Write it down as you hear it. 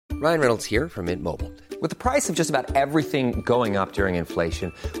Ryan Reynolds here from Mint Mobile. With the price of just about everything going up during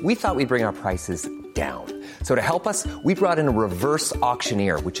inflation, we thought we'd bring our prices down. So to help us, we brought in a reverse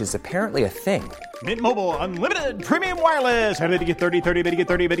auctioneer, which is apparently a thing. Mint Mobile Unlimited Premium Wireless. How to get 30, 30, bit to get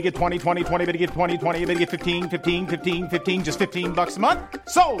 30, bit to get 20, 20, 20, bit to get 20, 20, bit to get 15, 15, 15, 15, just $15 a month?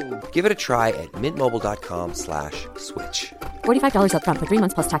 Sold! Give it a try at mintmobile.com/switch. $45 up front for 3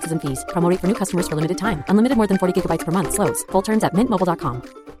 months plus taxes and fees. Promo rate for new customers for limited time. Unlimited more than 40 gigabytes per month. Slows full terms at mintmobile.com.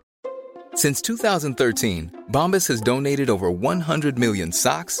 Since 2013, Bombas has donated over 100 million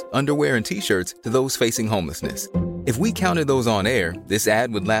socks, underwear, and T-shirts to those facing homelessness. If we counted those on air, this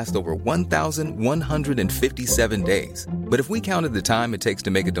ad would last over 1,157 days. But if we counted the time it takes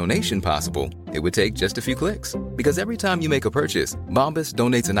to make a donation possible, it would take just a few clicks. Because every time you make a purchase, Bombas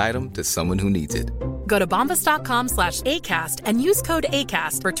donates an item to someone who needs it. Go to bombas.com/ACAST and use code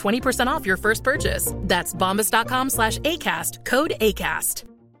ACAST for 20% off your first purchase. That's bombas.com/ACAST, code ACAST.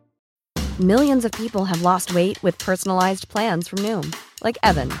 Millions of people have lost weight with personalized plans from Noom. Like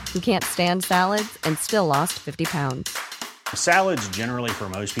Evan, who can't stand salads and still lost 50 pounds. Salads generally for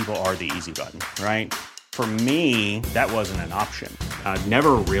most people are the easy button, right? For me, that wasn't an option. I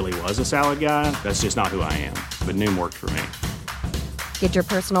never really was a salad guy. That's just not who I am. But Noom worked for me. Get your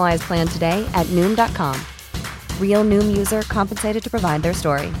personalized plan today at Noom.com. Real Noom user compensated to provide their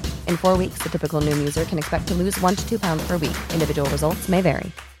story. In 4 weeks, the typical Noom user can expect to lose 1 to 2 pounds per week. Individual results may vary.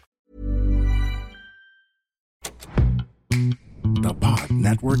 The Pod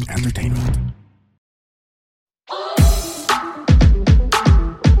Network Entertainment.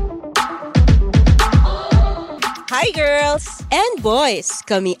 Hi girls and boys!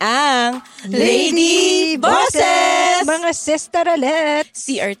 Kami ang Lady Bosses! Mga sister ulit!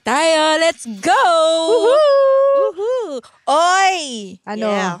 CR tayo! Let's go! Woohoo! Oy! Ano?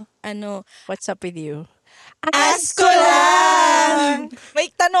 Yeah. Ano? What's up with you? Ask ko lang! May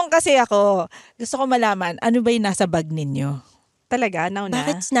tanong kasi ako. Gusto ko malaman, ano ba yung nasa bag ninyo? Talaga? Now na?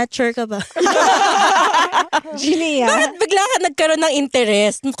 Bakit snatcher ka ba? Genia? Bakit bigla ka nagkaroon ng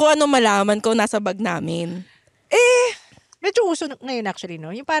interest kung ano malaman ko nasa bag namin? Medyo uso ngayon actually,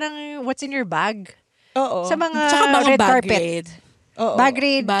 no? Yung parang what's in your bag. Oo. Sa mga Tsaka mga red bag carpet. raid. Oo. Bag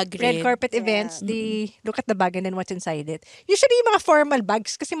raid, red Bag carpet events, they look at the bag and then what's inside it. Usually yung mga formal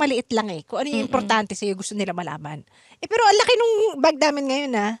bags kasi maliit lang eh. Kung ano yung importante sa'yo, gusto nila malaman. Pero ang laki nung bag namin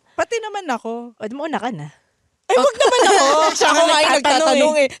ngayon na. Pati naman ako. O, mauna ka na. Ay, wag naman ako. Ako nga yung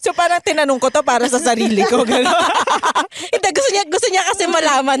nagtatanong eh. So parang tinanong ko to para sa sarili ko. Hindi, gusto niya kasi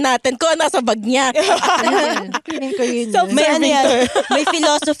malaman natin kung ano nasa bag niya. Feeling ko yun. May ano yan, may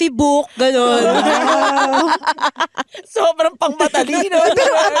philosophy book, gano'n. Sobrang pang matalino.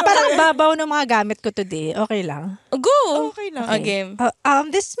 Pero parang babaw ng mga gamit ko today. Okay lang. Go! Okay lang. Okay.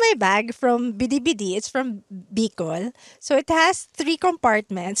 This is my bag from Bidi. It's from Bicol. So it has 3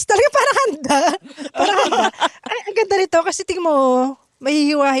 compartments. Talaga parang handa. Ang ganda nito kasi tingin mo,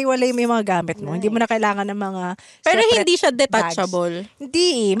 may hiwa-hiwalay may mga gamit mo. Hindi mo na kailangan ng mga pero separate hindi siya detachable. bags.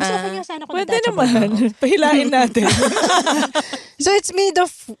 Hindi. Mas okay nga sana kung pwede detachable. naman. Pahilain natin. So it's made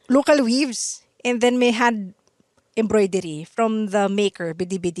of local weaves and then may hand embroidery from the maker,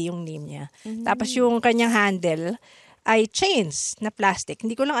 Bidi yung name niya. Tapos yung kanyang handle ay chains na plastic.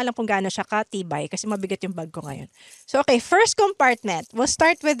 Hindi ko lang alam kung gaano siya katibay kasi mabigat yung bag ko ngayon. So okay, first compartment. We'll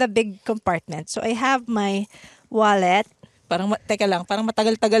start with the big compartment. So I have my wallet. Teka lang, parang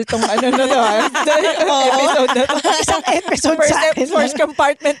matagal-tagal tong ano na to. Episode na to. Isang episode sa akin. First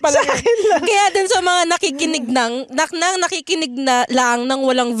compartment pala. Sa akin lang. Kaya din sa mga nakikinig nakikinig na lang ng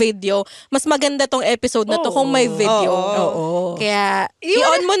walang video, mas maganda tong episode na to kung may video. Kaya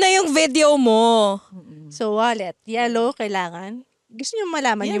i-on mo na yung video mo. So wallet, yellow kailangan. Gusto niyo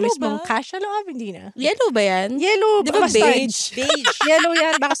malaman Yellow yung mismong ba? cash? Hindi na. Yellow ba yan? Yellow, Di ba basta beige? Beige. Yellow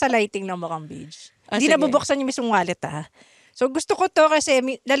yan, baka sa lighting lang mukhang beige. Hindi sige. na bubuksan yung mismong wallet So gusto ko to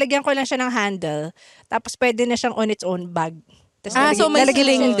kasi lalagyan ko lang siya ng handle, tapos pwede na siyang on its own bag. Tapos so may lalagyan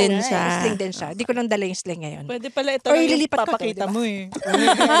sling ko din siya. siya. May sling din siya. Di ko lang dala yung sling ngayon. Pwede pala ito Or lang yung ililipat ko to, papakita diba? mo eh.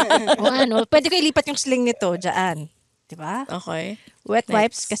 Pwede ko ilipat yung sling nito dyan. Diba? Okay. Wet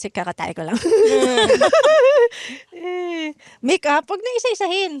wipes kasi kakatay ko lang. Makeup, wag na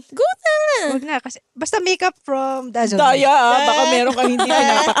isa-isahin. Good na. Wag na kasi basta makeup from Dazzle. Daya, baka meron kang hindi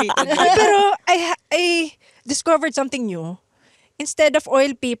pinapakita. Pero I discovered something new. Instead of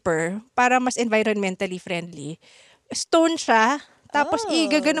oil paper, para mas environmentally friendly, stone siya, tapos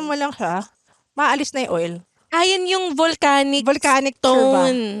igaganon mo lang siya, maalis na yung oil. Ayan yung volcanic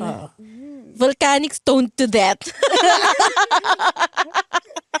stone. Volcanic stone to death.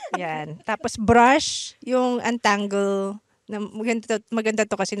 Yan. Tapos brush, yung untangle. Maganda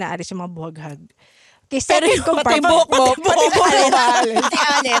to kasi naalis yung mga buhaghag. Okay, second compartment. Pati alis.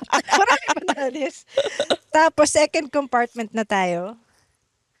 Marami pa naalis. Tapos, second compartment na tayo.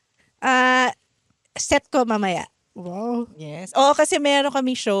 Set ko mamaya. Wow. Yes. Oo, kasi meron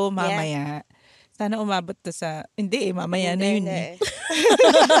kami show mamaya. Sana umabot to sa... Hindi mamaya na yun eh.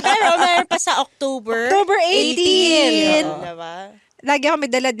 Pero meron pa sa October 18. Diba? Lagi ako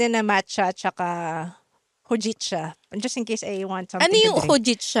may dala din na matcha tsaka hojicha. Just in case I want something Ano yung to drink.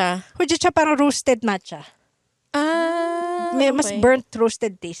 hojicha? Hojicha parang roasted matcha. May mas burnt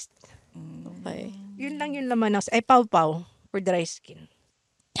roasted taste. Okay. Yun lang yung laman ng... Ay, pawpaw for dry skin.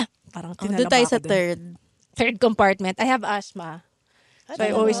 Parang Doon tayo sa third. Third compartment. I have asthma. So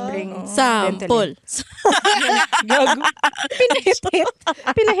I always bring Sample. Gago.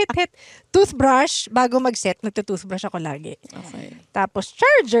 Pinahit-hit. Toothbrush. Bago mag-set, nagtutoothbrush ako lagi. Okay. Tapos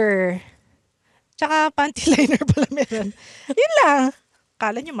charger. Tsaka panty liner pala meron. Yun lang.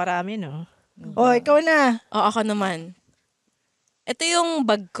 Kala nyo marami, no? O, ikaw na. O, ako naman. Ito yung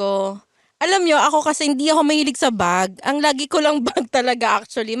bag ko. Alam nyo, ako kasi hindi ako mahilig sa bag. Ang lagi ko lang bag talaga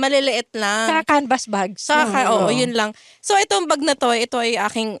actually. Maliliit lang. Sa canvas bags. Oo, yun lang. So, itong bag na to, ito ay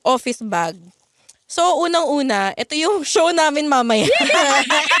aking office bag. So, unang-una, ito yung show namin mamaya.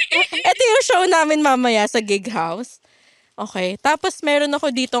 Ito yung show namin mamaya sa gig house. Okay. Tapos, meron ako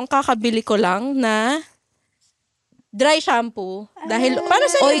ditong kakabili ko lang na dry shampoo. Dahil, Para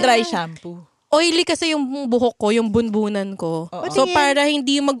sa dry shampoo? Oily kasi yung buhok ko, yung bunbunan ko. So, para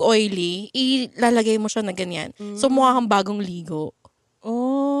hindi mag-oily, ilalagay mo siya na ganyan. So, mukha kang bagong ligo.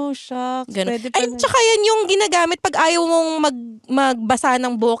 Oh, shucks. Ganun. Pwede Ay, tsaka yan yung ginagamit pag ayaw mong magbasa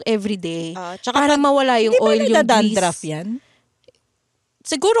ng buhok everyday. Para mawala yung oil, yung grease. Hindi ba dandruff yan?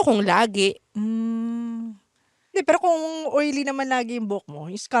 Siguro kung lagi. Hindi, pero kung oily naman lagi yung buhok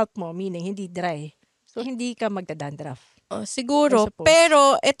mo, yung scalp mo, meaning hindi dry. So, hindi ka magdadandruff. Siguro.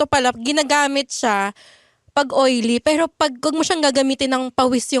 Pero, ito pala, ginagamit siya pag oily. Pero pag huwag mo siyang gagamitin ng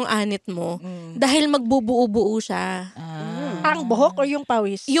pawis yung anit mo, dahil magbubuo-buo siya. Ang buhok o yung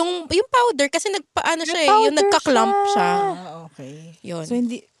pawis? Yung powder, kasi yung nagka-clump siya. Okay. Yun. So,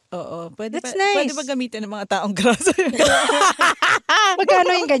 hindi... Oo. Pwede That's nice. Pwede ba gamitin ng mga taong grasa?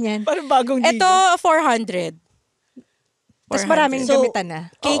 Magkano yung ganyan? Parang bagong ligo. Ito, 400. Tapos maraming gamitan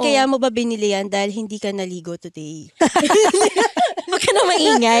na. Kaya mo ba binili yan dahil hindi ka naligo today? Huwag ka na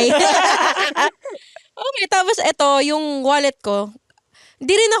maingay. Okay, tapos ito, yung wallet ko.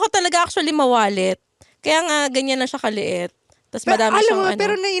 Hindi rin ako talaga actually ma-wallet. Kaya nga, ganyan lang siya kaliit. Tapos madami siyang ano.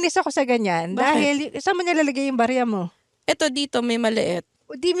 Pero nainis ako sa ganyan. Bakit? Dahil, saan mo nilalagay yung barya mo? Ito dito, may maliit.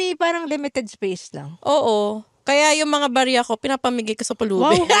 O di may parang limited space lang. Oo. Kaya yung mga barya ko, pinapamigay ko sa pulubi.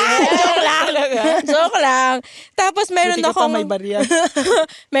 Wow. Joke lang. Joke lang. Tapos meron Buti ka pa akong... may barya.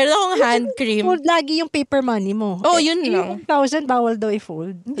 meron akong hand cream. Fold lagi yung paper money mo. Oh, yun lang. Yung 1,000 bawal daw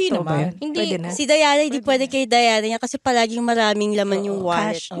i-fold. Hindi Totoo ba naman. yan? Hindi. Pwede na. Si Diana, hindi pwede kay Diana niya kasi palaging maraming laman yung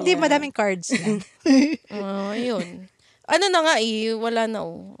wallet. Cash. Hindi, madaming cards na. Yun. Ano na nga wala na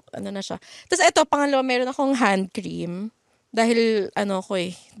ano na siya. Tapos eto, pangalawa, meron akong hand cream. Dahil,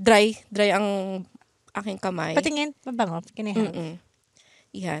 dry ang aking kamay. Patingin, mabango. Kinihan.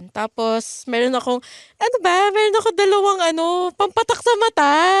 Yan. Tapos, meron akong dalawang pampatak sa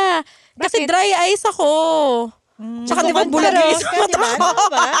mata. Kasi dry eyes ako. Tsaka di ba bulag yung isang mata ko?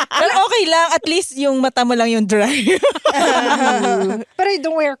 Pero okay lang, at least yung mata mo lang yung dry. Pero you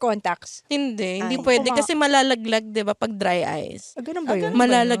don't wear contacts. Hindi pwede. Kasi malalaglag, di ba, pag dry eyes. Ganun ba yun?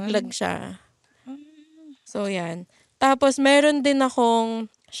 Malalaglag siya. So, yan. Tapos, meron din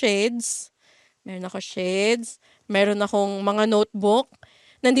akong shades. Meron akong mga notebook.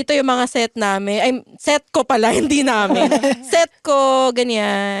 Nandito yung mga set namin. Ay, set ko pala, hindi namin. Set ko,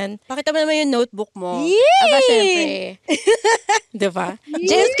 ganyan. Pakita mo naman yung notebook mo. Aba, syempre. Diba?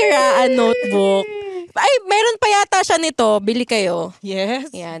 James Kiraan notebook. Ay, meron pa yata siya nito. Bili kayo. Yes.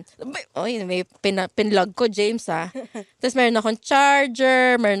 Yan. May pinlog ko, James, ha. Tapos meron akong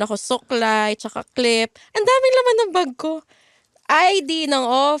charger, meron akong suklay, tsaka clip. Ang daming laman ng bag ko. ID ng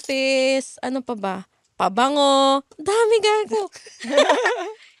office. Ano pa ba? Pabango. Dami gago.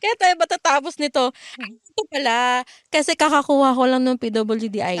 Kaya tayo matatapos nito. Ito pala. Kasi kakakuha ko lang ng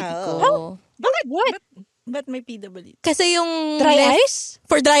PWD ID ko. Bakit? What? Ba't may PWD? Kasi yung... Dry eyes?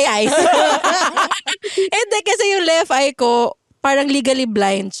 For dry eyes. Hindi, kasi yung left eye ko, parang legally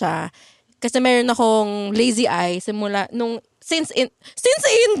blind siya. Kasi meron akong lazy eye simula nung... Since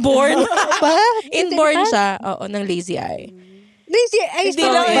inborn. Inborn siya. Oo, ng lazy eye. Lazy eyes.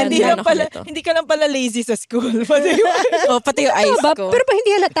 Hindi ka lang pala lazy sa school. Pati yung eyes ko. Pero pa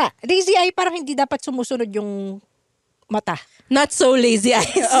hindi halata. Lazy eye parang hindi dapat sumusunod yung mata. Not so lazy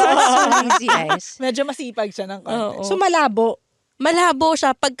eyes. So lazy eyes. Medyo masipag siya ng konti. So malabo. malabo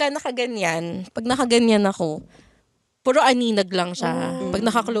siya pagka nakaganyan. Pag nakaganyan ako, puro aninag lang siya. Pag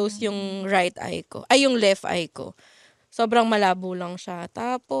naka-close yung right eye ko, ay yung left eye ko. Sobrang malabo lang siya.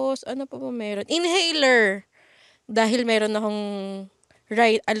 Tapos, ano pa ba meron? Inhaler. Dahil meron akong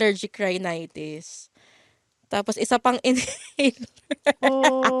allergic rhinitis. Tapos, isa pang inhaler.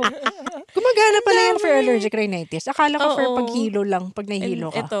 Gumagana pala yan for allergic rhinitis. Akala ko for paghilo lang, pag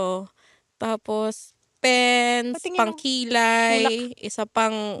nahihilo ka. Ito. Tapos, pens, pangkilay, isa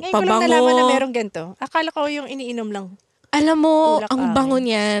pang Ngayon pabango. ko lang nalaman na meron ganito. Akala ko yung iniinom lang. Alam mo, Tulak ang bango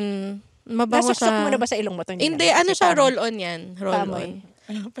niyan. Mabango Nasaksak siya. mo na ba sa ilong mo? Hindi, ano siya, roll-on yan. Roll-on.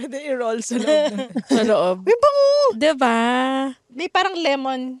 Pwede i-roll sa loob. Sa loob. May bango! Diba? May parang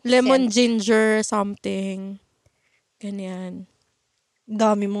lemon sense. Ginger, something. Ganyan.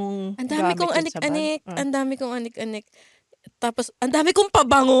 Dami mong Ang dami gamit kong dun sa bag. anik-anik. Ang dami kong anik-anik. Tapos, ang dami kong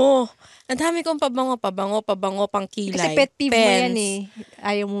pabango. Ang dami kong pabango, pangkilay. Kasi pet peeve mo pens. yan eh.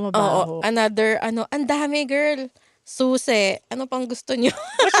 Ayaw mo Oo. mabaho. Another, ang dami, girl. Susi. Ano pang gusto nyo?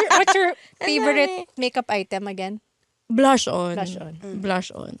 What's your favorite makeup item again? Blush on. Blush on.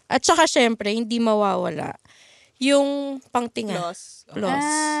 Blush on. At saka, syempre, hindi mawawala. Yung pangtinga. Gloss.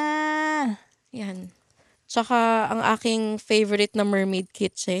 Yan. Tsaka, ang aking favorite na mermaid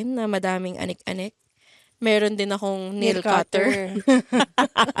keychain na madaming anik-anik. Meron din akong nail cutter.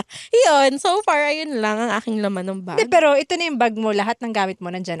 Yun. So far, ayun lang ang aking laman ng bag. Pero ito na yung bag mo. Lahat ng gamit mo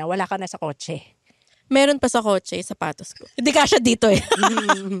nandyan na. Wala ka na sa kotse. Meron pa sa kotse, sapatos ko. Hindi kasya dito eh.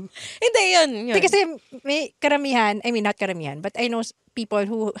 Hindi, yun. Kasi may karamihan, I mean not karamihan, but I know people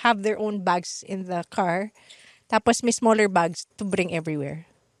who have their own bags in the car. Tapos may smaller bags to bring everywhere.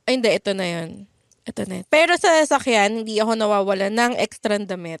 Ay, hindi. Ito na yun. Ito na yun. Pero sa sasakyan, hindi ako nawawala ng extra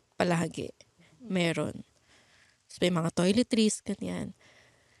damit palagi. Meron. So, may mga toiletries, ganyan.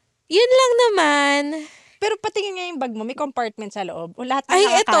 Yun lang naman. Pero patingin nga yung bag mo, may compartment sa loob. O lahat na Ay,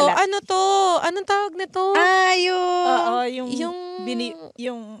 nakakalat. ito. Ano to? Anong tawag nito?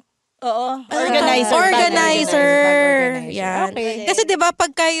 Organizer. Organizer. Yan. Okay. Kasi 'di ba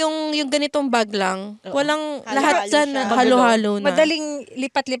pagka yung ganitong bag lang, walang lahat dyan halo-halo na. Madaling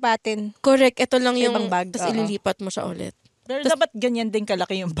lipat-lipatin. Correct. Ito lang Sa yung ibang bag. tapos ililipat mo siya ulit. Pero dapat ganyan din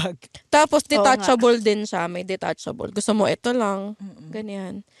kalaki yung bag. Tapos detachable din siya. May detachable. Gusto mo ito lang.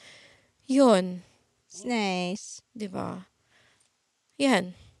 Ganyan. Yun. It's nice. 'Di ba?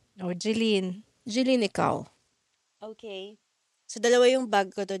 Yan. Jeline. Jeline, ikaw. Okay. So, dalawa yung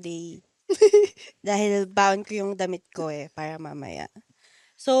bag ko today. Dahil bound ko yung damit ko para mamaya.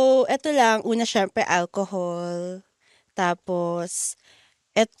 So, eto lang. Una, syempre, alcohol. Tapos,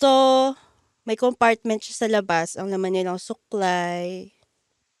 eto, may compartment siya sa labas. Ang laman niya lang suklay.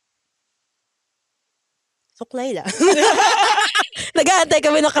 Suklay lang. Nag-aantay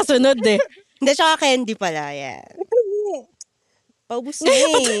kami ng kasunod eh. Hindi, tsaka candy pala. Yan. Paubos na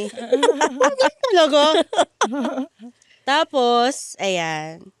eh. Talaga. Tapos,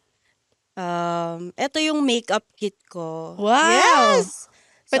 ayan. Ito yung makeup kit ko. Wow! Yes!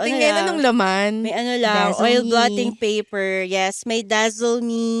 Patingin na ng laman. May ano lang, Dazzle oil Me. blotting paper. Yes, may Dazzle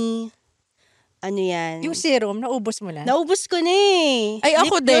Me. Ano yan? Yung serum, naubos mo na? Naubos ko na eh. Ay,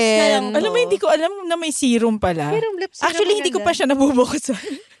 ako Lip gloss na din. lang Alam mo, to. hindi ko alam na may serum pala. Serum, lip serum. Actually, hindi ko pa siya nabubukasan.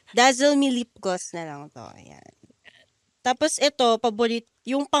 Dazzle Me lip gloss na lang to. Ayan. Tapos ito,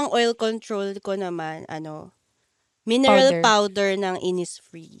 yung pang oil control ko naman, mineral powder ng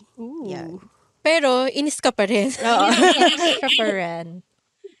Innisfree. Yan. Pero, inis ka pa rin. Oo. Kaparan.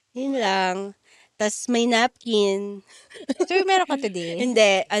 Yun lang. Tapos may napkin. So, meron ka today?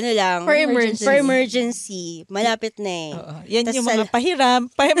 Hindi, lang. For emergency. For emergency. Malapit na eh. Oo. Yan Tas yung mga pahiram.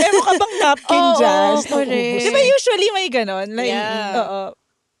 Meron ka bang napkin dyan? correct. Di ba usually may ganon? Like, Yeah. oo.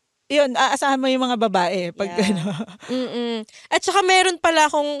 Yun, aasahan mo yung mga babae pag At saka meron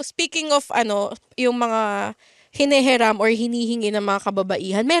pala akong, speaking of yung mga hinehiram or hinihingi ng mga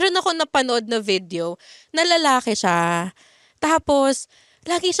kababaihan, meron ako napanood na video na lalaki siya. Tapos,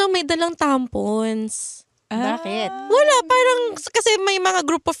 lagi siyang may dalang tampons. Bakit? Wala, parang, kasi may mga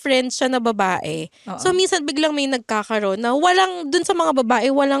group of friends siya na babae. So, minsan biglang may nagkakaroon na dun sa mga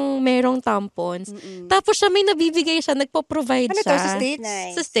babae, walang merong tampons. Tapos siya, may nabibigay siya, nagpo-provide Ano siya. to, sa States?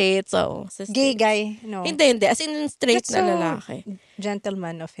 Nice. Sa States, Sa Gay States. guy? No. Hindi. As in, straight That's na so lalaki.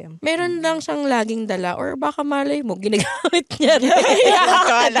 gentleman of him. Meron lang siyang laging dala or baka malay mo, ginagamit niya rin.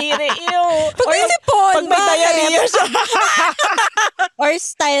 Kadiri, ew. Pag-isipon, Pag may diarrhea siya. Or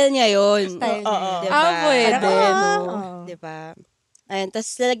style niya yun. Style niya. Diba? Pwede. Oo. Diba? Ayun,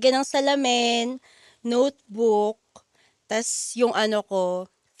 tapos lalagyan ng salamin, notebook, tapos yung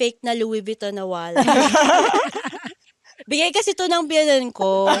fake na Louis Vuitton na wallet. Bigay kasi to ng biyanan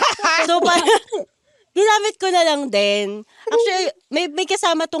ko. So, ginamit ko na lang din. Actually, may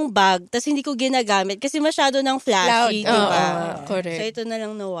kasama tong bag, tas hindi ko ginagamit kasi masyado ng flashy, Loud. di ba? Correct. So, ito na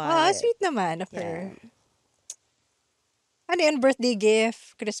lang nawala. Sweet naman of her. Ano yun? Birthday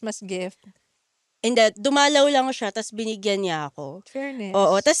gift? Christmas gift? Hindi, dumalaw lang siya, tas binigyan niya ako. Fairness.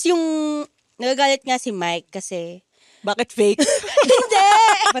 Oo, tas yung, nagagalit nga si Mike kasi, Bakit fake? hindi!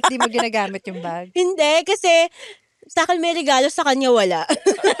 Ba't di mo ginagamit yung bag? Hindi, kasi, sa akin may regalo, sa kanya wala.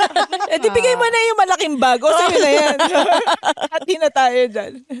 Di bigay mo na yung malaking bag. O, sa'yo na yan. Hati na tayo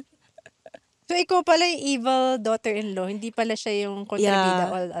dyan. So, ikaw pala yung evil daughter-in-law. Hindi pala siya yung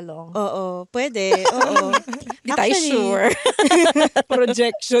kontrabida all along. Oo, pwede. Oo. Di tayo sure.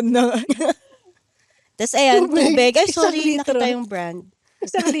 Projection na. Tas ayan, tubig. Ay, Isang sorry, litro. nakita yung brand.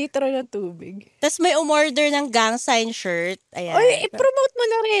 1 litro ng tubig. Tas may umorder ng gang sign shirt. Ayan. Oy, i-promote mo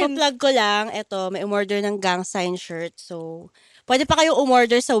na rin. Pa-plug ko lang. Ito, may umorder ng gang sign shirt. So, pwede pa kayong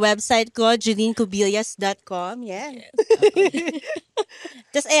umorder sa website ko, JanineCubillas.com. Yan.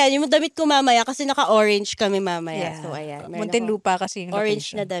 Tas ayan, yung damit ko mamaya kasi naka-orange kami mamaya. So, ayan. meron Muntinlupa kasi yung akong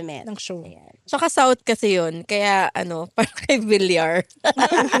orange location na damit. ng show. Ayan. Tsaka South kasi yun. Kaya parang kay Villar.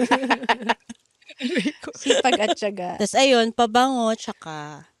 Sipag at syaga. Tas ayun, pabango,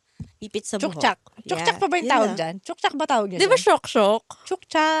 tsaka ipit sa buhok. Chukchak. Chukchak pa ba yung yun tawag lang. dyan? Chukchak ba tawag yun? Di ba shock-shock?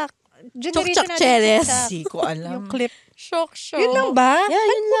 Chukchak. Chukchak cheres. Hindi ko alam. Yung clip. Shock-shock. Yun lang ba? Yeah,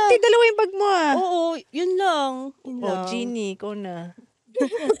 yun lang. Dalawa yung bag mo ah. Oo, yun lang. Yun lang. Oh, Jeannie, ikaw na.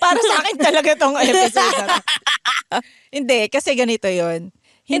 Para sa akin talaga tong episode na to. Hindi, kasi ganito yon.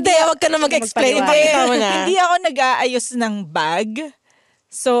 Hindi, wag ka na mag-explain. Magpaliwanag. Ipakita mo na. Hindi ako nag-aayos ng bag.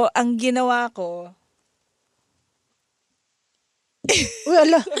 So, ang ginawa ko, Uy,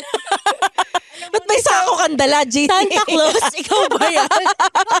 ala. Ba't may sako kang dala, Gini? Santa Claus, ikaw ba yan?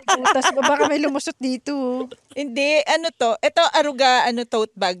 Tapos baka may lumusot dito. hindi, ito aruga,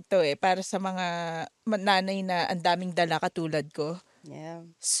 tote bag to para sa mga nanay na ang daming dala katulad ko. Yeah.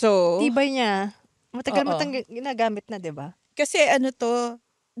 So, Tibay niya. Matagal mo Oo. ginagamit na, di ba? kasi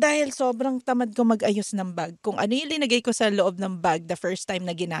dahil sobrang tamad ko mag-ayos ng bag. Kung ano yung linagay ko sa loob ng bag the first time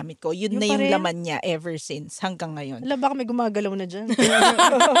na ginamit ko, yun Yung na pa yung rin? laman niya ever since hanggang ngayon. Ala, baka may gumagalaw na dyan.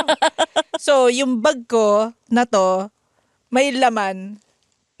 So, yung bag ko na to, may laman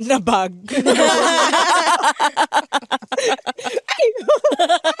na bag.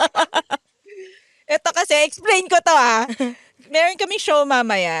 Ito kasi, explain ko to Meron kaming show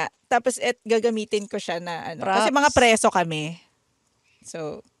mamaya, tapos gagamitin ko siya na kasi Props. mga preso kami.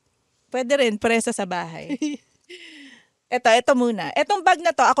 So, pwede rin, preso sa bahay. Ito muna. Etong bag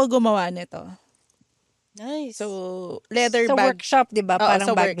na to, ako gumawa nito. Nice. So, leather Sa bag. workshop, di ba? Oo, Parang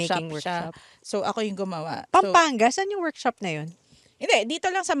sa bag workshop making siya. workshop. So, ako yung gumawa. Pampanga, saan yung workshop na yun? Hindi, dito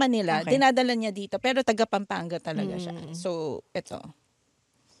lang sa Manila. Okay. Dinadala niya dito, pero taga Pampanga talaga siya. So, ito.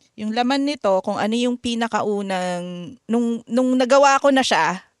 Yung laman nito, kung ano yung pinakaunang, nung nagawa ko na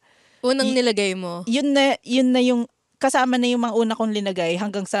siya, Unang nilagay mo. yun na yung, kasama na yung mga una kong linagay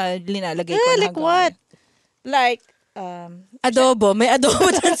hanggang sa linalagay ko. na like hanggang what? ngayon. Like, Adobo. May adobo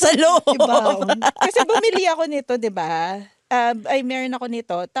dyan sa loob. Ibaon. kasi bumili ako nito, di ba? Meron ako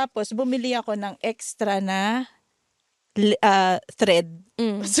nito. Tapos, bumili ako ng extra na thread.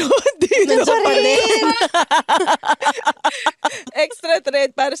 So, dito pa rin. Extra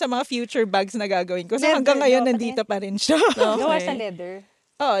thread para sa mga future bags na gagawin ko. So, Leather, hanggang ngayon, no? nandito pa rin siya. Gawa sa leather.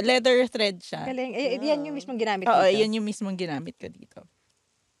 Oh, leather thread siya. Galing. Yan yung mismong ginamit Oo, dito. yun yung mismong ginamit ko dito.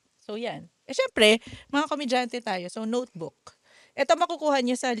 So, yan. Syempre, mga komedyante tayo. So, notebook. Ito makukuha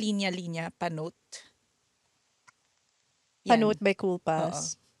niyo sa linya-linya, pa-note. Yan. Panote by Cool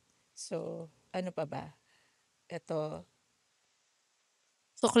Pass. So, ano pa ba? Ito,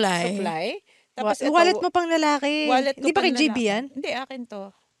 Suklay. supply. Tapos Wallet mo pang lalaki. Wallet ko Hindi ba pang kay GB lalaki. yan? Hindi, akin to.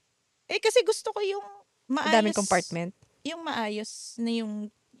 Kasi gusto ko yung Ang maayos. daming compartment. Yung maayos na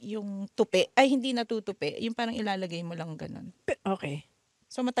yung tupi. Ay, hindi natutupi. Yung parang ilalagay mo lang ganun. Okay.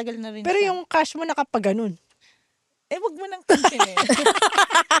 So, matagal na rin Pero siya. yung cash mo nakapaganon. Wag mo nang pinsin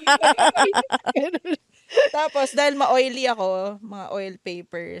Tapos, dahil ma-oily ako, mga oil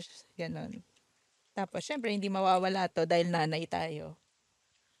papers, ganun. Tapos, syempre, hindi mawawala to dahil nanay tayo.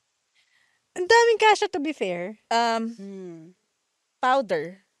 Ang daming cash to be fair.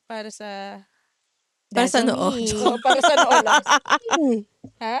 Powder. Para sa... Para sa noo. Oh, para sa noo lang.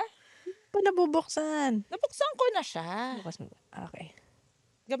 Ha? Pa nabubuksan. Nabuksan ko na siya. Bukas mo. Okay.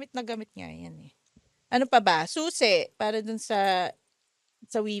 Gamit na gamit nga yan Ano pa ba? Susi. Para dun sa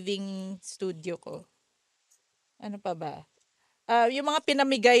weaving studio ko. Ano pa ba? Yung mga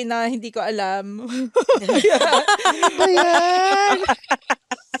pinamigay na hindi ko alam. Ayan.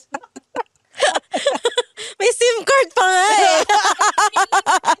 May SIM card pa nga eh.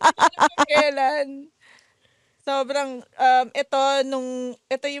 Kailan? parang, ito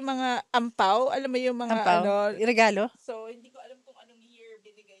yung mga ampaw. Alam mo yung mga, Ampaw? Regalo? So, hindi ko alam kung anong year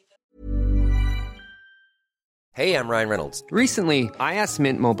binigay ito. Hey, I'm Ryan Reynolds. Recently, I asked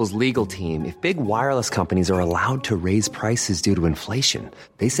Mint Mobile's legal team if big wireless companies are allowed to raise prices due to inflation.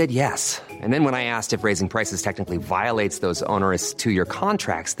 They said yes. And then when I asked if raising prices technically violates those onerous 2-year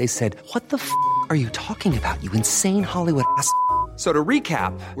contracts, they said, "What the are you talking about, you insane Hollywood ass?" So to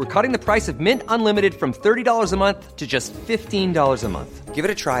recap, we're cutting the price of Mint Unlimited from $30 a month to just $15 a month. Give it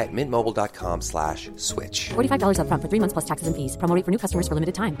a try at mintmobile.com/switch. $45 up front for 3 months plus taxes and fees. Promo rate for new customers for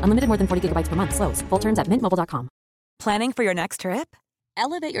limited time. Unlimited more than 40 gigabytes per month. Slows full terms at mintmobile.com. Planning for your next trip?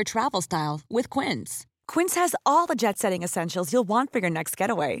 Elevate your travel style with Quince. Quince has all the jet-setting essentials you'll want for your next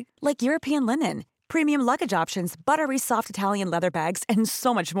getaway, like European linen, premium luggage options, buttery soft Italian leather bags, and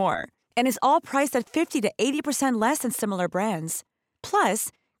so much more. And is all priced at 50 to 80% less than similar brands. Plus,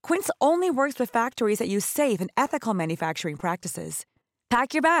 Quince only works with factories that use safe and ethical manufacturing practices.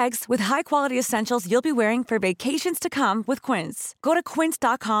 Pack your bags with high-quality essentials you'll be wearing for vacations to come with Quince. Go to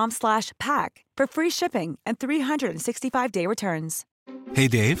quince.com/pack for free shipping and 365-day returns. Hey,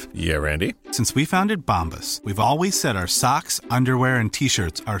 Dave. Yeah, Randy. Since we founded Bombas, we've always said our socks, underwear, and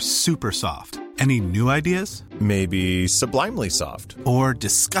T-shirts are super soft. Any new ideas? Maybe sublimely soft. Or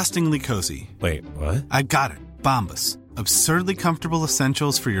disgustingly cozy. Wait, what? I got it. Bombas. Absurdly comfortable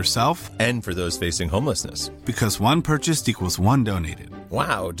essentials for yourself and for those facing homelessness. Because one purchased equals one donated.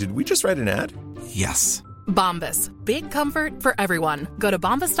 Wow, did we just write an ad? Yes. Bombas. Big comfort for everyone. Go to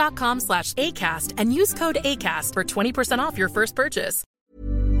bombas.com/ACAST and use code ACAST for 20% off your first purchase.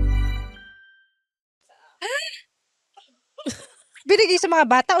 Binigay sa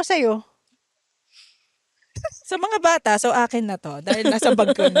mga bata o sa'yo? Sa mga bata, so akin na to. Dahil nasa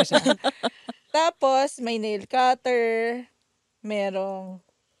bag ko na siya. Tapos, may nail cutter. Merong...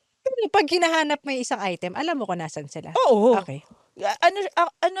 Pero pag hinahanap mo yung isang item, alam mo kung nasan sila? Oo. Okay.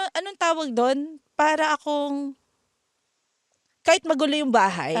 Anong tawag doon? Para akong... Kahit magulo yung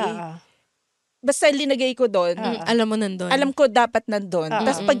bahay, basta linagay ko doon. Alam mo nandun. Alam ko dapat nandun.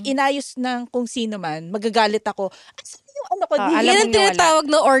 Tapos pag inayos ng kung sino man, magagalit ako. Saan yung ano ko? Yan ang tinatawag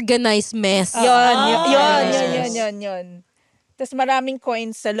na organized mess. Yun. Tapos maraming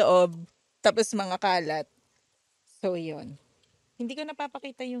coins sa loob. Tapos mga kalat. So, yun. Hindi ko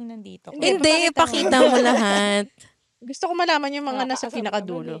napapakita yung nandito. Hindi, ipakita mo lahat. Gusto ko malaman yung mga nasa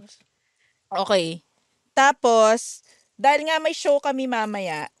pinakadulo. Okay. Tapos, dahil nga may show kami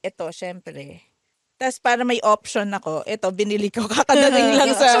mamaya, ito, syempre. Tapos para may option ako, ito, binili ko kakadating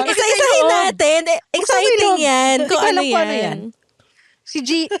lang sa... Isa-isahin natin. Exciting yan. Kung ano yan. Si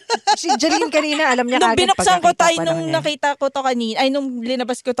Jeline kanina, alam niya nung kagad binuksan ko tayo, nung nakita ko to kanina, nung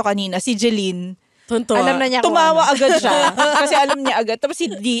linabas ko to kanina, si Jeline, alam na niya tumawa agad siya. Kasi alam niya agad. Tapos si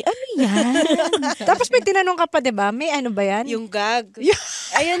D, ano yan? Tapos may tinanong ka pa, diba? May ano ba yan? Yung gag.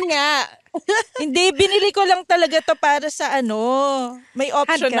 Ayun nga. Hindi, binili ko lang talaga to para sa may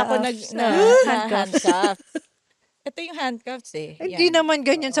option ako na handcuffs. Ito yung handcuffs eh. Hindi naman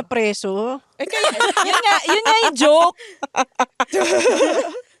ganyan sa preso. Yun nga yung joke.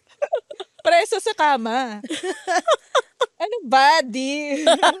 Preso sa kama. Ano ba, di?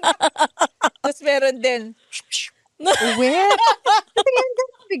 Tapos meron din. Wet?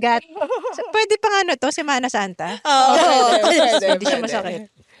 Bigat. Pwede pa nga to, Semana Santa? Pwede. Hindi siya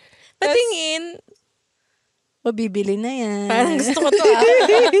masakit. Patingin. Bibili na yan. Parang gusto ko to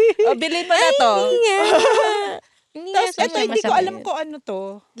bilhin mo na to. Tapos ito, hindi ko alam kung ano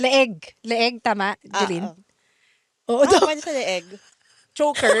to. Leeg, tama, Jeline? Oo, pwede sa leeg.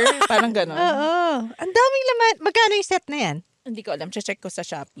 Choker, parang gano'n. Oo. Ang daming laman. Magkano yung set na yan? Hindi ko alam. Check ko sa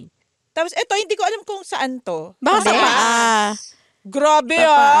Shopee. Tapos ito, hindi ko alam kung saan to. Baka sa paa. Grabe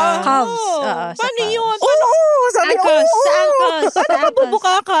Calves. Paano yun? Sa ankles. Paano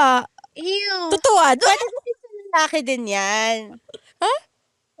mabubuka ka? Ew. Tutuwad. Pwede sa lalaki din yan. Ha?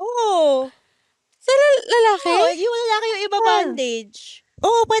 Oo. Sa lalaki? Oo, yung lalaki yung iba bandage.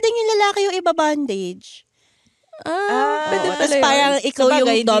 Oo, pwedeng yung lalaki yung iba bandage. Pwede pala tapos yun. parang ikaw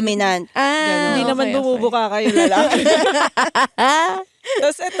yung dominant. Hindi naman bumubuka kayo lalaki.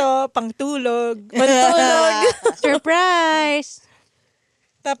 Tapos ito, pangtulog. Surprise!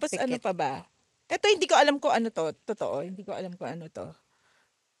 Tapos ano pa ba? Ito, hindi ko alam kung ano to. Totoo, hindi ko alam kung ano to.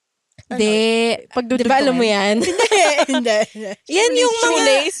 Hindi. Di ba alam mo yan? Hindi. Yan yung mga...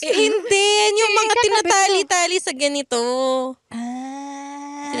 Shoelace? Hindi. Yan yung mga tinatali-tali sa ganito.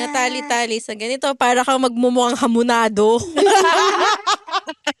 Tinatali-tali sa ganito para kang magmumukhang hamunado.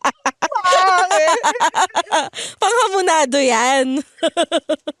 Panghamunado yan.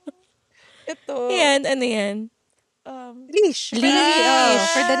 Ito. Yan, ano yan? Leash.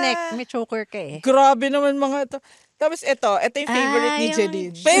 For the neck. May choker ka eh. Grabe naman mga to. Tapos ito yung favorite ni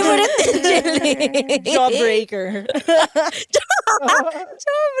Jeline. Favorite ni Jeline. Jawbreaker.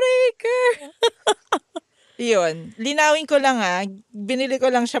 Jawbreaker. Yun. Linawin ko lang binili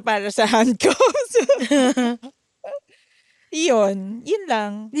ko lang siya para sa handcuffs. Yun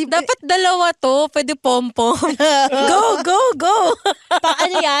lang. Dapat dalawa to. Pwede pom-pom. Go. Pang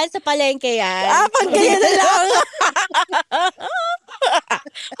ano yan? Sa palengke yan? Pang kaya na lang.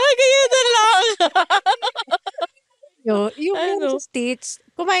 Pang kaya na lang. Yung sa States,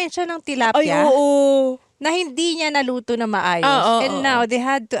 kumain siya ng tilapia. Ay, oo. Na hindi niya naluto na maayos. And now, they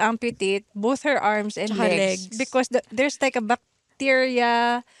had to amputate both her arms and legs. Because there's like a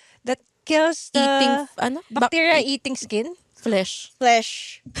bacteria that kills the... Bacteria eating skin? Flesh.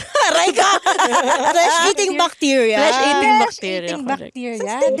 Aray ka! Flesh-eating bacteria. Flesh-eating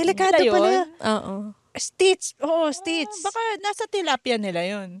bacteria. Delikado pala. Oo. States. States. Baka nasa tilapia nila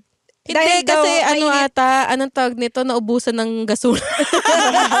yun. Hindi kasi anong tawag nito, naubusan ng gasol.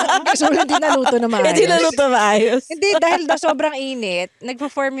 Gasol hindi naluto na maayos. Hindi naluto maayos. Hindi, dahil sobrang init,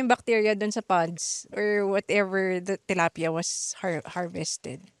 nagpo-form yung bacteria dun sa ponds or whatever the tilapia was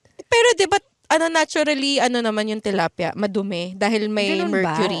harvested. Pero di ba, naturally, naman yung tilapia, madumi dahil may Ganun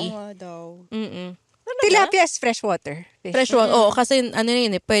mercury. ba? Tilapia is freshwater. Freshwater, kasi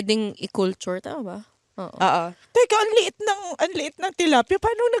yun pwedeng i-culture, tama ba? Oo. Teka, ang liit ng tilapia.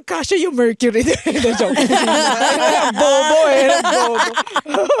 Paano nagkasya yung mercury? Joke. Bobo.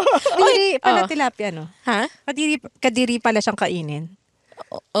 Kadiri pala tilapia, no? Ha? Kadiri pala siyang kainin.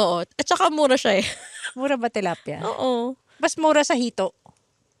 Oo. At saka mura siya eh. Mura ba tilapia? Oo. Mas mura sa hito.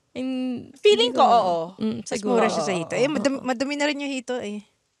 Feeling ko, oo. Mas mura siya sa hito. Madumi na rin yung hito eh.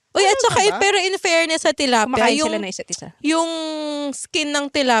 Uy, at saka, pero in fairness sa tilapia, kumakain sila na isa't isa. Yung skin ng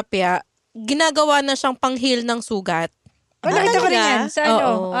tilapia, ginagawa na siyang pang-heal ng sugat. Nakita ko rin yan. Sa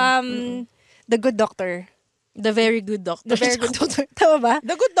The Good Doctor. The Very Good Doctor. The Very Good Doctor. Tama ba?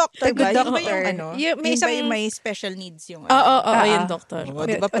 The Good Doctor The Good ba? Doctor. May isang may special needs yung yung doctor.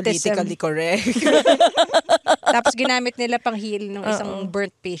 Di ba politically correct? Tapos ginamit nila pang-heal ng isang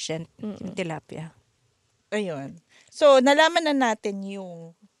burnt patient. Tilapia. Ayun. So, nalaman na natin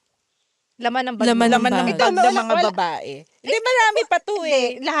yung laman ng bag. Laman ng bag ng mga babae. Hindi, marami pa to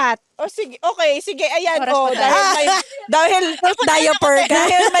eh. Lahat. Sige, okay. Sige, ayan. Dahil diaper ka.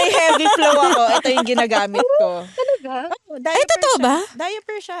 Dahil may heavy flow ako, ito yung ginagamit ko. Talaga? Ay, totoo ba?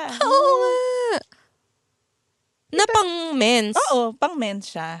 Diaper siya. Oo nga. Na pang men's? Oo, pang men's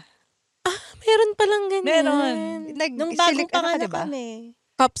siya. Meron palang ganyan. Meron. Nung bagong panganak kami.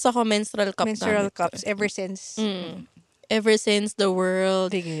 Cups ako, menstrual cup. Menstrual cups, ever since. Ever since the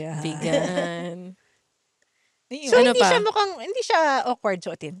world began. So, hindi siya awkward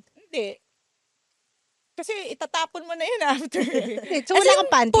suotin? Hindi. Kasi itatapon mo na yun after. So, wala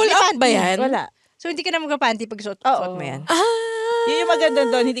kang panty? Pull up ba yan? Wala. So, hindi ka na magpa-panty pag suot mo yan? Yun yung maganda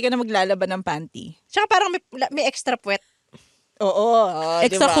doon, hindi ka na maglalaban ng panty. Tsaka parang may extra puwet. Oo.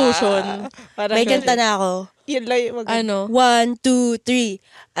 Extra cushion. May kanta na ako. Yun lang yung maganda. 1, 2, 3.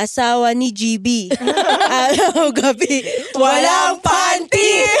 Asawa ni GB. Araw gabi. Walang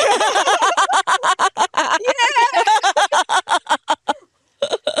panty!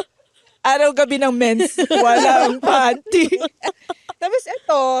 Araw gabi ng men's. Walang panty. Tapos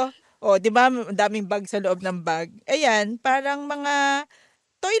ito, di ba, daming bag sa loob ng bag. Ayan, parang mga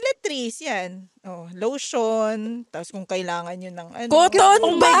toiletries yan. Lotion, tapos kung kailangan nyo ng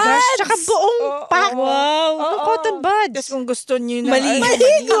cotton buds! Tsaka buong pack. Wow! Cotton buds. Tapos kung gusto nyo na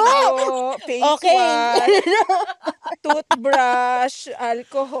maligo! face wash, toothbrush,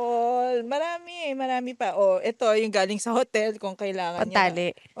 alcohol, marami pa. Ito yung galing sa hotel kung kailangan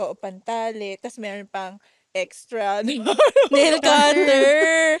pantali. nyo. Pantali. Tapos meron pang extra. Nail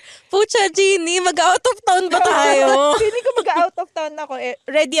cutter. Pucha, Jeannie, mag-out of town ba tayo? Hindi ko mag-out of town ako.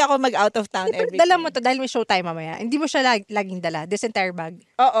 Ready ako mag-out of town every dala mo to dahil may showtime mamaya. Hindi mo siya laging dala. This entire bag.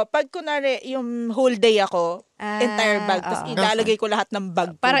 Oo. Pag kunwari, yung whole day ako, entire bag. Tapos ilalagay ko lahat ng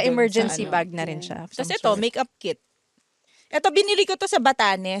bag. Para emergency bag na rin siya. Tapos ito, makeup kit. Ito, binili ko to sa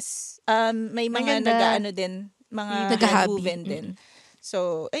Batanes. May mga nag-ano din. Mga handwoven din.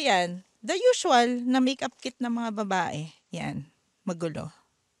 So, ayan. The usual na makeup kit ng mga babae. Yan. Magulo.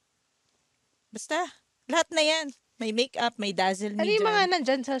 Basta, lahat na yan. May makeup, may dazzle me dyan. Ano yung mga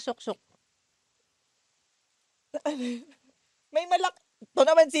nandyan sa suksok? May ito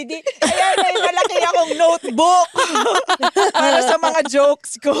naman CD. Ayan, may malaki akong notebook. Para sa mga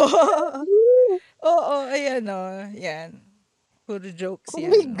jokes ko. Oo, ayan o. Yan. Puro jokes yan.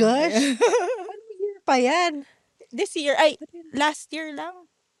 Oh my gosh. Ano year pa yan? This year, last year lang.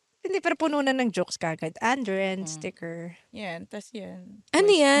 Hindi, pero puno na ng jokes kagad. Andren, sticker. Yan, tas yan. Ano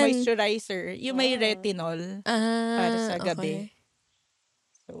yan? Moisturizer. Yung may retinol para sa gabi. Okay.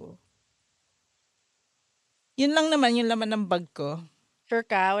 So, yun lang naman yung laman ng bag ko. Sure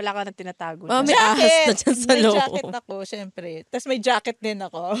ka? Wala ka na tinatago. May ahas na dyan sa May loob. jacket ako, syempre. Tapos may jacket din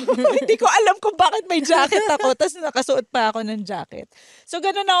ako. Hindi ko alam kung bakit may jacket ako. Tapos nakasuot pa ako ng jacket. So,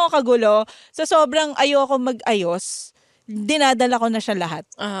 ganun ako kagulo. So, sobrang ayoko mag-ayos. Dinadala ko na siya lahat.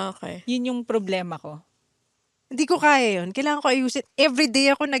 Okay. Yun yung problema ko. Hindi ko kaya yun. Kailangan ko ayusin.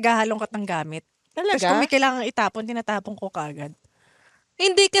 Everyday ako naghahalongkat ng gamit. Talaga? Tapos kung may kailangan itapon, tinatapon ko kagad.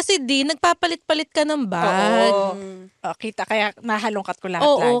 Hindi kasi nagpapalit-palit ka ng bag. Oo. Kita, kaya nahalongkat ko lahat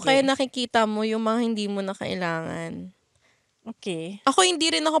Oo, lagi. kaya nakikita mo yung mga hindi mo na kailangan. Okay. Ako hindi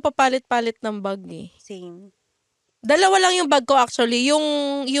rin ako papalit-palit ng bag eh. Same. Dalawa lang yung bag ko actually. Yung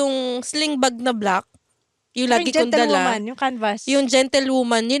sling bag na black, yung lagi kong dala. Gentlewoman, yung canvas. Yung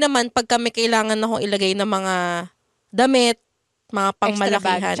gentlewoman, yun naman pag kami kailangan akong ilagay ng mga damit, mga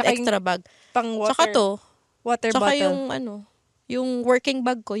pangmalakihan, extra bag. Pang water, Tsaka to. water Tsaka bottle. yung working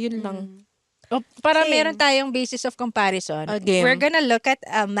bag ko, yun lang. Para meron tayong basis of comparison. Again. We're gonna look at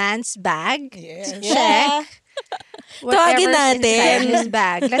a man's bag. Yes. Check. Tawagin Whatever's natin. inside his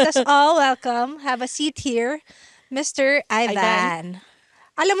bag. Let us all welcome, have a seat here, Mr. Ivan.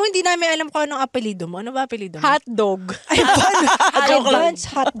 Alam mo, hindi namin alam kung anong apelido mo. Ano ba apelido mo? Hotdog. Ivan's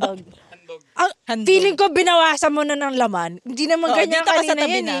hotdog. Feeling ko binawasan mo na ng laman. Hindi naman ganyan dito ka sa kanina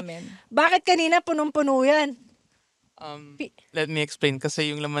tabi yan namin. Bakit kanina punong-puno yan? Let me explain. Kasi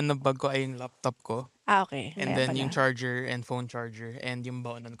yung laman ng bag ko ay yung laptop ko. Okay. And Kaya then pala. yung charger and phone charger and yung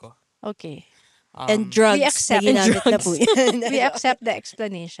baonan ko. Okay. And drugs. We accept, na ginamit na po yan. We accept the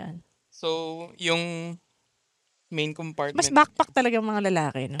explanation. So, yung main compartment. Mas backpack talaga ang mga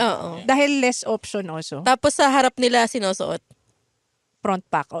lalaki, no? Oo. Dahil less option also. Tapos sa harap nila sinusuot. Front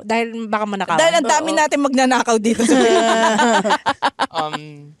pack. Dahil baka manakaw. Dahil ang dami natin magnanakaw dito sa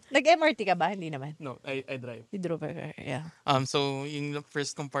Nag-MRT ka ba? Hindi naman. No, I drive. You drove ka. Yeah. So, yung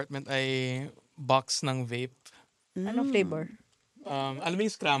first compartment ay box ng vape. Anong flavor? Alam mo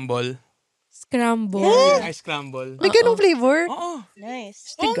yung scramble? Scramble. Yung ice scramble. May ganong flavor? Oo.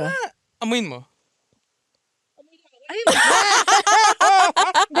 Nice. Stig ka. Amuin mo.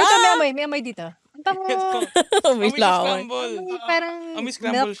 Dito may amoy dito. Ang bango. May lawan. Scramble. Parang Amoy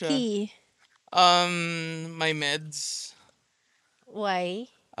scramble milk siya. tea. My meds. Why?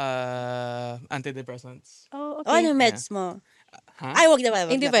 Antidepressants. Oh, O, ano meds mo? Ha? Ay, wag na pala.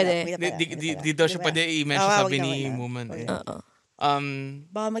 Hindi pwede. Di daw siya pwede i-mention, sabi ni Muman eh.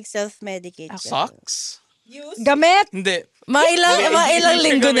 Baka mag-self-medicate. Socks? Gamit! Hindi. Ilang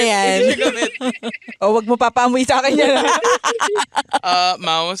linggo na yan. O, wag mo papaamoy sa akin yan.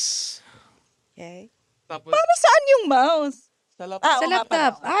 Mouse. Okay. Tapos, Paano saan yung mouse? sa laptop. Sa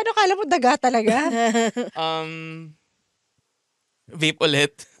laptop. Ano kala mo daga talaga? Vape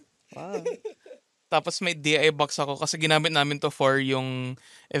ulit. Wow. Tapos may DI box ako kasi ginamit namin to for yung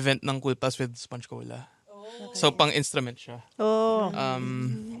event ng Cool Pass with Sponge Cola. Okay. So, pang-instrument siya. Oh.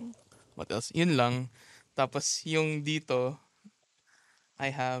 What else? Yun lang. Tapos yung dito,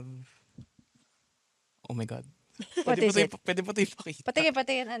 I have... Oh my God. What is it? Pwede pa ito ipakita.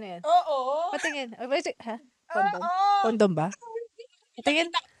 Patingin. Ano yan? Oo. Patingin. What is it? Ha? Condom? Condom ba?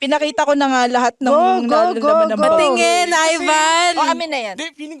 Patingin. Pinakita ko na nga lahat ng Go, nalalaman ng go. bag. Patingin, Ivan! O, amin na yan. Hindi,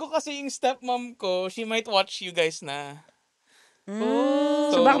 feeling ko kasi yung stepmom ko, she might watch you guys na.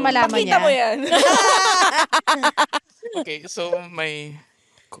 So, baka malaman Pakita niya. mo yan. Okay, so may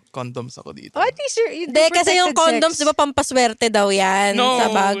condoms ako dito. Oh, at least you do Hindi, kasi yung protected condoms, sex. di ba, pampaswerte daw yan No. sa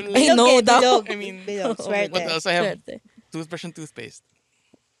bag. Ay, Bilog no eh, daw. bilog. I mean, Bilog, swerte. what else? I have Swerte. toothbrush and toothpaste.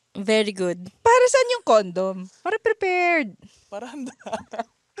 Very good. Para saan yung condom? Para prepared. Para handa.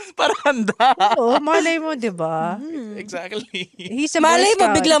 Para handa. Oo, malay mo, di ba? Exactly. He's a Malay Boy mo,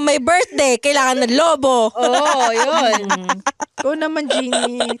 Scout. biglang may birthday. Kailangan ng lobo. Oo, yun. Ikaw naman,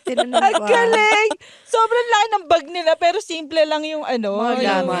 Jeannie. Tinanong Ang pa. galing! Sobrang laki ng bag nila pero simple lang yung ano. Mga yung-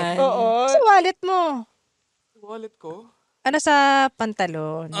 laman. Oo. Sa wallet mo. Wallet ko? Ano sa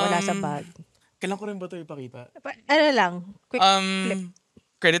pantalon? Wala sa bag. Kailan ko rin ba ito ipakita? Ano lang? Quick flip.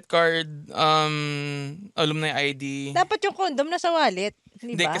 Credit card, alumni ID. Dapat yung condom nasa wallet.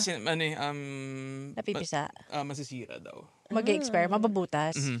 Di Hindi ba? kasi ano eh, Napipisa. masisira daw. Mag-expire.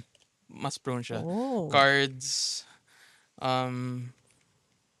 Mababutas. Mhm. Mas prone siya. Oh. Cards,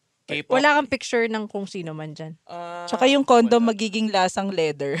 K-pop. Wala kang picture ng kung sino man dyan. Tsaka yung condom magiging lasang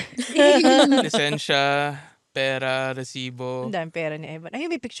leather. Lisensya, pera, resibo. Ang dami pera ni Evan. Ay,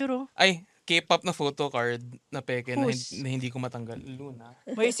 may picture oh. Ay, K-pop na photo card na peke na, Who's? na hindi ko matanggal. Luna.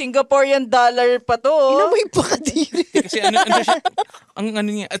 May Singaporean dollar pa to. Inamoy pa ka din. Kasi ano siya, ang ano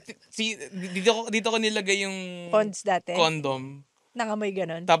niya, at dito ko nilagay yung Condoms dati. condom. Nangamoy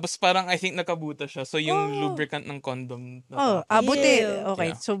ganun. Tapos parang I think nakabuta siya. So yung lubricant ng condom. Buti. Ew.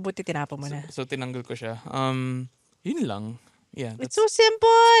 Okay, Yeah. so buti tinapo mo na. So tinanggal ko siya. Yun lang. Yeah. It's so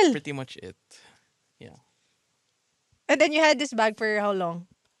simple. Pretty much it. Yeah. And then you had this bag for how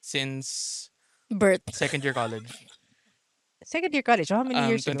long? Since birth. Second year college. Second year college. How many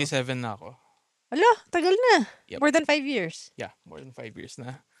years 27 ago? na ako. Ala, tagal na. Yep. More than 5 years. Yeah, more than 5 years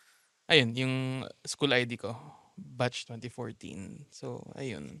na. Ayun, yung school ID ko. Batch 2014. So,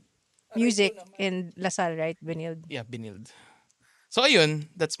 ayun. Music in Lasal, right? Binild. Yeah, Binild. So, ayun.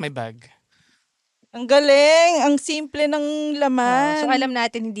 That's my bag. Ang galing. Ang simple ng laman. So alam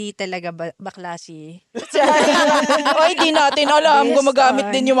natin hindi talaga bakla si... Ay, di natin alam. Based Gumagamit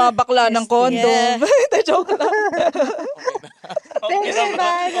on- din yung mga bakla ng condom. Joke lang. Thank you,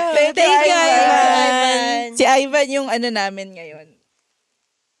 Ivan. Thank you, Thank you, Ivan. Si Ivan yung ano namin ngayon.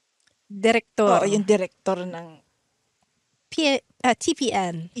 Director. Oo, yung director ng...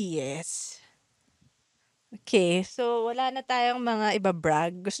 TPN. Yes. Okay, so wala na tayong mga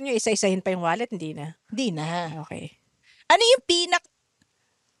iba-brag. Gusto nyo isa-isahin pa yung wallet? Hindi na. Hindi na. Okay. Ano yung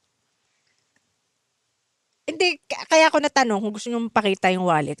Hindi, kaya ako natanong kung gusto nyo pakita yung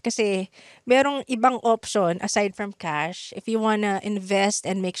wallet. Kasi merong ibang option aside from cash. If you wanna invest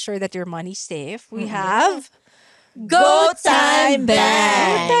and make sure that your money's safe, we have... Go Time Bank!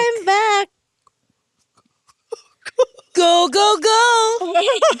 Go Time Bank! Go, go, go!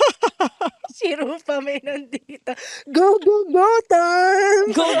 Si Rupa may nandito. Go, go, go time!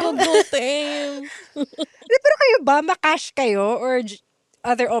 Go, go, go time! Pero kayo ba, makash kayo or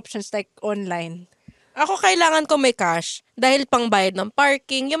other options like online? Ako kailangan ko may cash dahil pangbayad ng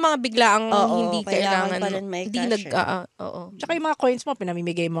parking, yung mga biglaang hindi kailangan. pa rin may Hindi cash. oo. Tsaka yung mga coins mo,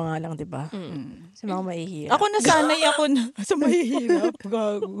 pinamimigay mo nga lang, di ba? Sa mga mahihirap. Ako nasanay ako na sa mahihirap.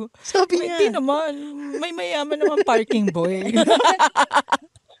 Gago. Sabi Hindi naman. May mayaman naman parking boy.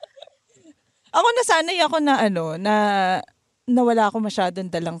 Ako nasanay ako na na wala ako masyadong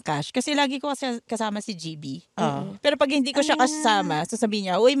dalang cash. Kasi lagi ko kasi kasama si GB. Pero pag hindi ko siya kasama,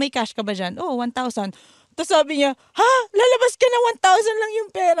 sasabihin niya, uy, may cash ka ba dyan? Oh, 1,000. Tapos sabi niya, ha? Lalabas ka na 1,000 lang yung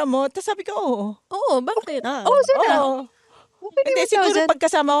pera mo? Tapos sabi ko, oo. Oo, bakit? Oo, sana. Hindi, siguro pag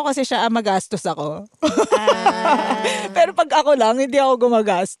kasama ko kasi siya, magastos ako. Pero pag ako lang, hindi ako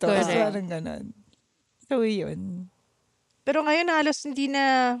gumagastos. Correct. Parang ganun. So, yun. Pero ngayon halos hindi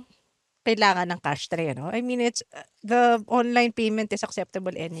na kailangan ng cash tray, no? I mean, it's the online payment is acceptable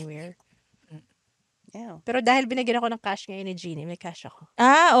anywhere. Yeah. Pero dahil binigyan ako ng cash ngayon ni Jeannie, may cash ako.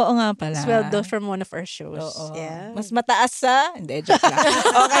 Oo nga pala. Sweldo from one of our shows. Oo. Yeah. Mas mataas sa... Hindi, joke lang.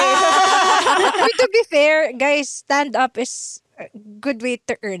 Okay. But to be fair, guys, stand-up is a good way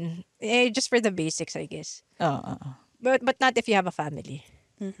to earn. Just for the basics, I guess. Oo. But not if you have a family.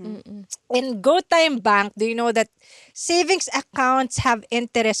 In GoTime Bank, do you know that savings accounts have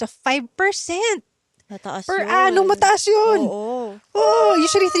interest of 5%? Mataas Per yun. annum, mataas yun. Oo. Oh,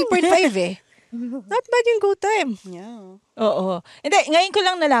 usually 3.5 eh. Not bad yung GoTime. Yeah. Oo. Hindi, ngayon ko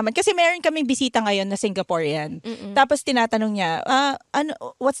lang nalaman. Kasi meron kaming bisita ngayon na Singaporean. Tapos tinatanong niya,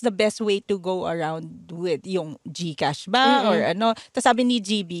 what's the best way to go around with yung GCash ba? Or ano? Tapos sabi ni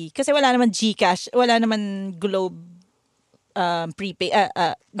GB, kasi wala naman GCash, wala naman Globe prepaid,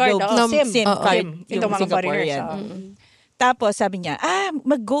 Globe SIM card Ito yung mga Singaporean. foreigners. Tapos sabi niya,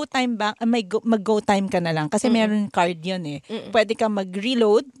 mag-GoTime Bank, mag-GoTime ka na lang kasi meron card yun eh. Pwede kang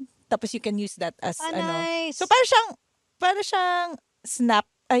mag-reload, tapos you can use that as Nice. So para siyang smack.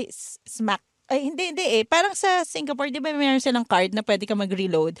 Ay, hindi eh. Parang sa Singapore, di ba meron silang card na pwede ka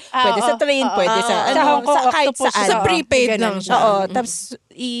mag-reload? Pwede sa train, pwede sa Hong Kong, kahit octopus, saan. Sa prepaid lang siya. Oo, tapos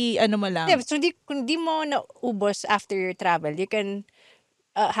mo lang. Yeah, so kung di mo naubos after your travel, you can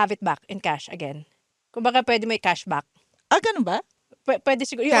have it back in cash again. Kung baka pwede may cashback. Ganun ba? Pwede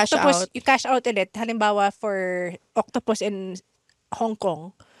siguro. Yung Cash octopus, out. you cash out ulit. Halimbawa for octopus in Hong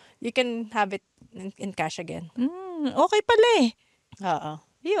Kong, you can have it in cash again. Okay pala eh. Oo.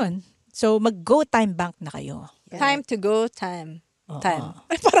 Yun. So, mag-GoTime Bank na kayo. Time to go time. Time.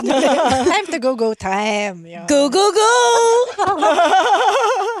 Ay, parang time to go time. Yun. Go, go, go!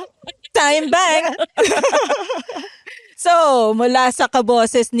 Time Bank! So, mula sa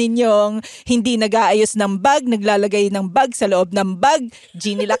kaboses ninyong hindi nag-aayos ng bag, naglalagay ng bag sa loob ng bag,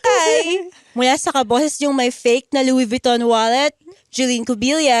 Jeannie Lakay. Mula sa kaboses yung may fake na Louis Vuitton wallet, Jeline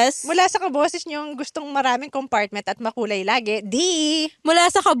Cubillas. Mula sa kaboses niyong gustong maraming compartment at makulay lagi, D.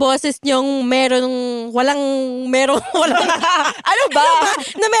 Mula sa kaboses niyong walang, ano ba?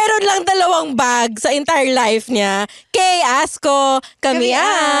 Na meron lang 2 bag sa entire life niya. Kay Asko, kami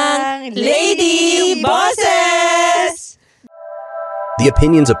ang Lady Bosses! The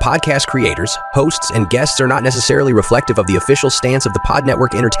opinions of podcast creators, hosts, and guests are not necessarily reflective of the official stance of the Pod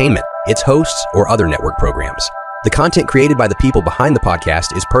Network Entertainment, its hosts, or other network programs. The content created by the people behind the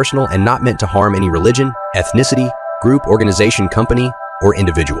podcast is personal and not meant to harm any religion, ethnicity, group, organization, company, or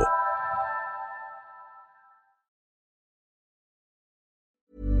individual.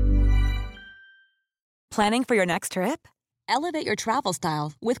 Planning for your next trip? Elevate your travel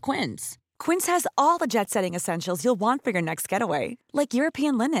style with Quince. Quince has all the jet-setting essentials you'll want for your next getaway, like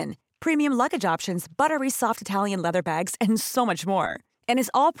European linen, premium luggage options, buttery soft Italian leather bags, and so much more. And is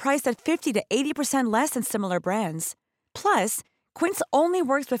all priced at 50 to 80% less than similar brands. Plus, Quince only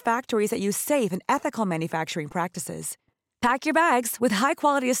works with factories that use safe and ethical manufacturing practices. Pack your bags with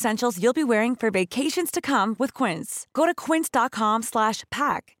high-quality essentials you'll be wearing for vacations to come with Quince. Go to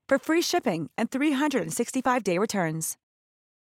quince.com/pack for free shipping and 365-day returns.